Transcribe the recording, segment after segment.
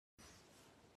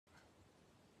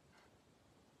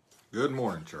Good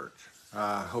morning, church.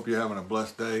 I hope you're having a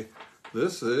blessed day.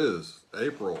 This is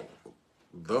April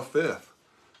the 5th,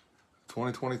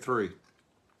 2023,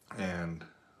 and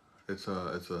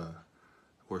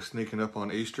we're sneaking up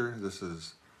on Easter. This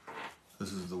is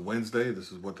the Wednesday. This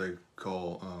is what they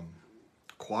call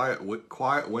Quiet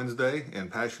Wednesday and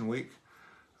Passion Week.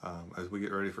 As we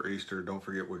get ready for Easter, don't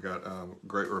forget we got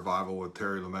great revival with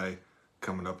Terry LeMay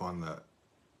coming up on the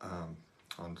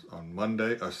on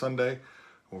Sunday.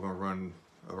 We're going to run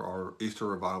our Easter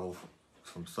revival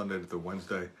from Sunday to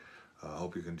Wednesday.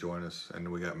 Hope you can join us. And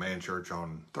we got Man Church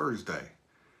on Thursday.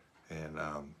 And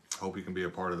hope you can be a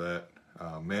part of that.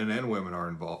 Men and women are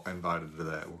invited to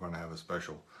that. We're going to have a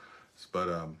special. But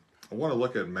I want to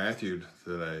look at Matthew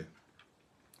today.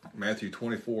 Matthew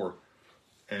 24.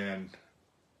 And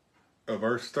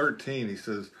verse 13, he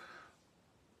says,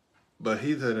 "But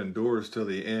he that endures till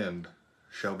the end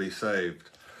shall be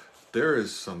saved." There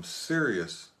is some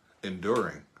serious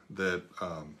enduring that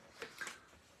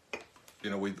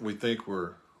we think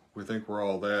we're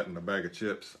all that in a bag of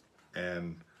chips,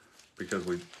 and because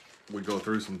we go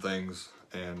through some things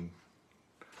and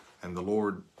the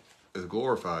Lord is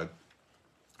glorified,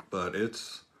 but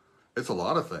it's a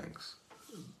lot of things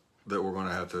that we're going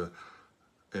to have to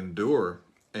endure.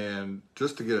 And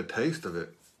just to get a taste of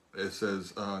it, it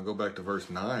says go back to verse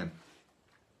 9.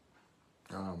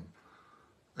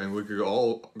 And we could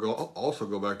also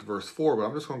go back to verse 4, but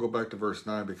I'm just going to go back to verse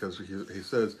 9 because he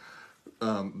says,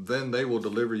 "Then they will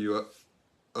deliver you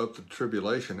up to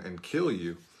tribulation and kill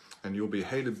you, and you'll be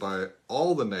hated by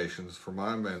all the nations for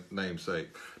my name's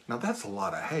sake." Now that's a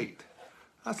lot of hate.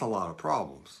 That's a lot of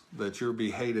problems, that you'll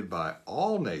be hated by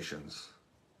all nations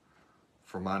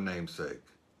for my name's sake.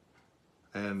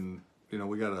 And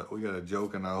we got a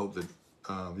joke, and I hope that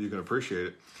you can appreciate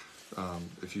it.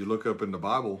 If you look up in the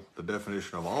Bible, the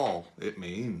definition of all, it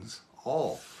means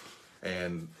all.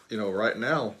 And, right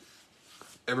now,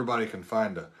 everybody can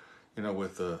find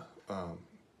with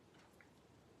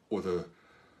the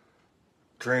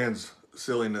trans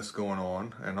silliness going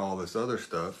on and all this other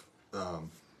stuff,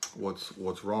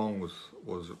 what's wrong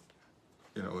was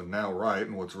now right,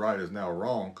 and what's right is now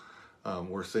wrong.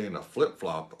 We're seeing a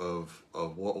flip-flop of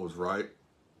what was right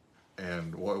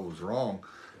and what was wrong.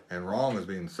 And wrong is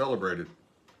being celebrated.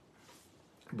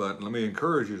 But let me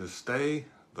encourage you to stay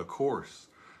the course.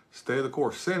 Stay the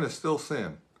course. Sin is still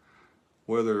sin,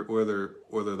 whether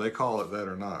they call it that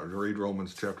or not. Read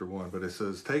Romans chapter 1. But it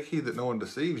says, "Take heed that no one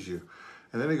deceives you."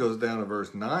 And then he goes down to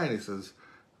verse 9. He says,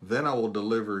 "Then I will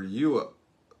deliver you up.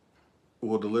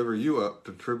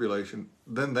 To tribulation.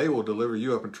 Then they will deliver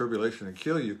you up in tribulation and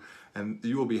kill you, and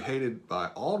you will be hated by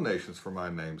all nations for my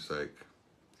name's sake."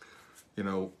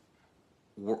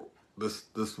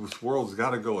 This world's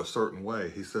got to go a certain way.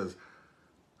 He says,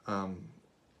 and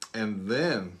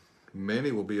then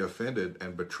many will be offended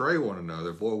and betray one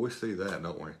another. Boy, we see that,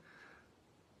 don't we?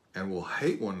 And will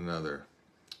hate one another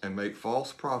and make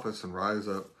false prophets and rise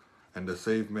up and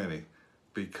deceive many,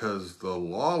 because the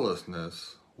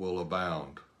lawlessness will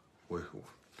abound.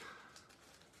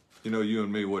 You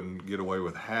and me wouldn't get away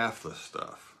with half the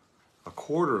stuff, a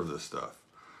quarter of the stuff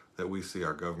that we see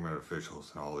our government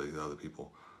officials and all these other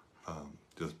people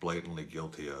just blatantly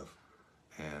guilty of.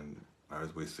 And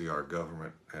as we see our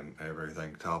government and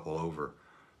everything topple over,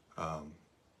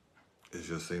 it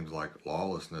just seems like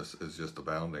lawlessness is just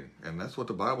abounding. And that's what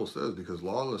the Bible says, because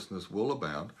lawlessness will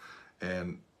abound,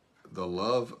 and the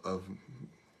love of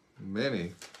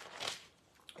many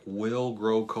will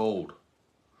grow cold.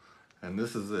 And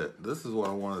this is it. This is what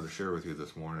I wanted to share with you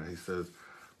this morning. He says,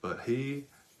 "But he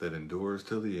that endures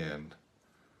till the end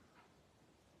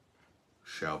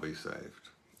shall be saved."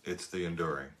 It's the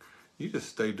enduring. You just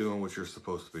stay doing what you're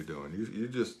supposed to be doing. You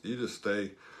just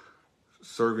stay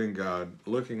serving God,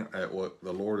 looking at what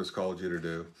the Lord has called you to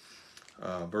do.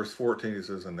 Verse 14, he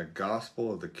says, "And the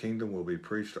gospel of the kingdom will be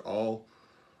preached to all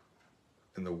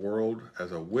in the world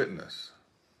as a witness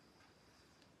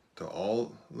to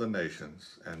all the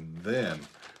nations, and then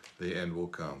the end will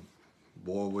come."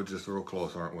 Boy, we're just real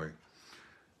close, aren't we?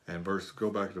 And go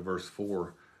back to verse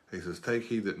 4. He says, "Take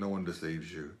heed that no one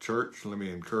deceives you." Church, let me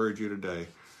encourage you today.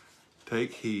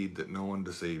 Take heed that no one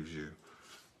deceives you.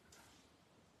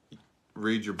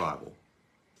 Read your Bible.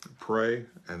 Pray,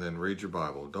 and then read your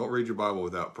Bible. Don't read your Bible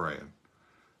without praying.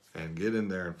 And get in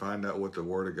there and find out what the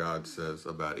Word of God says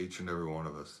about each and every one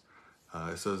of us.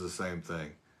 It says the same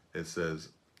thing. It says,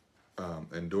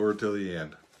 endure till the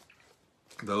end.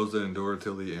 Those that endure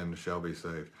till the end shall be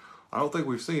saved. I don't think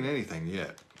we've seen anything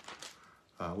yet.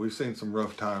 We've seen some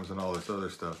rough times and all this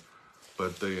other stuff,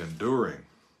 but the enduring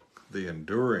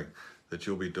that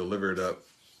you'll be delivered up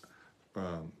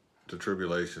to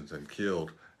tribulations and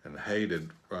killed and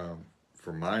hated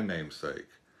for my name's sake.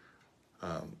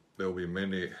 There will be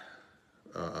many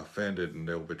offended, and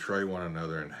they'll betray one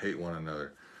another and hate one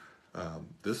another.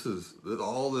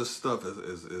 All this stuff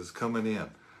is coming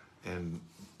in, and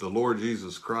the Lord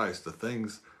Jesus Christ, the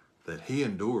things that he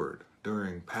endured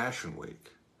during Passion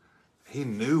Week, he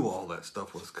knew all that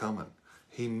stuff was coming.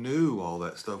 He knew all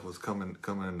that stuff was coming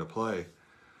into play.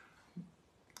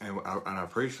 And I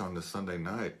preached on this Sunday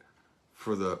night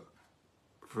for the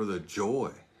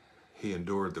joy he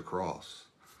endured the cross.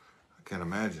 I can't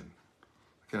imagine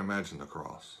the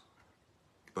cross,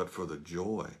 but for the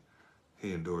joy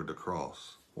he endured the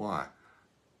cross. Why?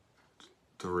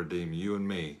 To redeem you and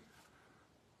me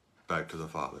back to the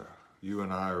Father. You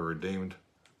and I are redeemed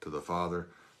to the Father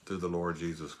through the Lord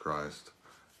Jesus Christ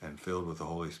and filled with the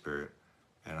Holy Spirit.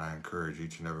 And I encourage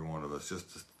each and every one of us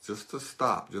just to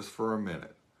stop just for a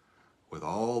minute with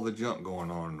all the junk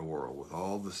going on in the world, with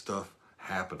all the stuff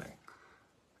happening,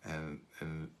 and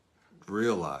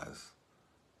realize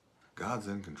God's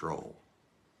in control.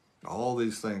 All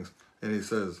these things, and he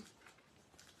says,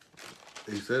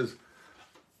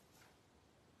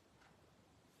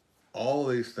 all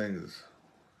these things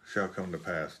shall come to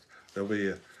pass. There'll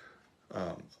be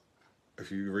if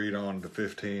you read on to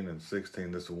 15 and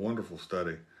 16, this is a wonderful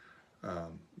study.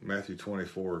 Matthew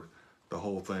 24, the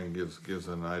whole thing gives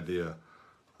an idea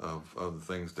of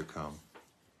the things to come.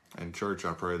 And church,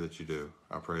 I pray that you do.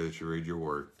 I pray that you read your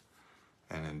word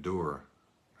and endure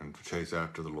and chase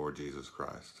after the Lord Jesus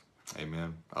Christ.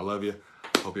 Amen. I love you.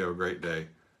 Hope you have a great day.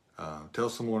 Tell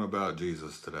someone about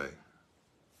Jesus today.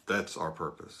 That's our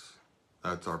purpose.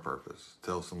 That's our purpose.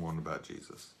 Tell someone about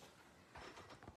Jesus.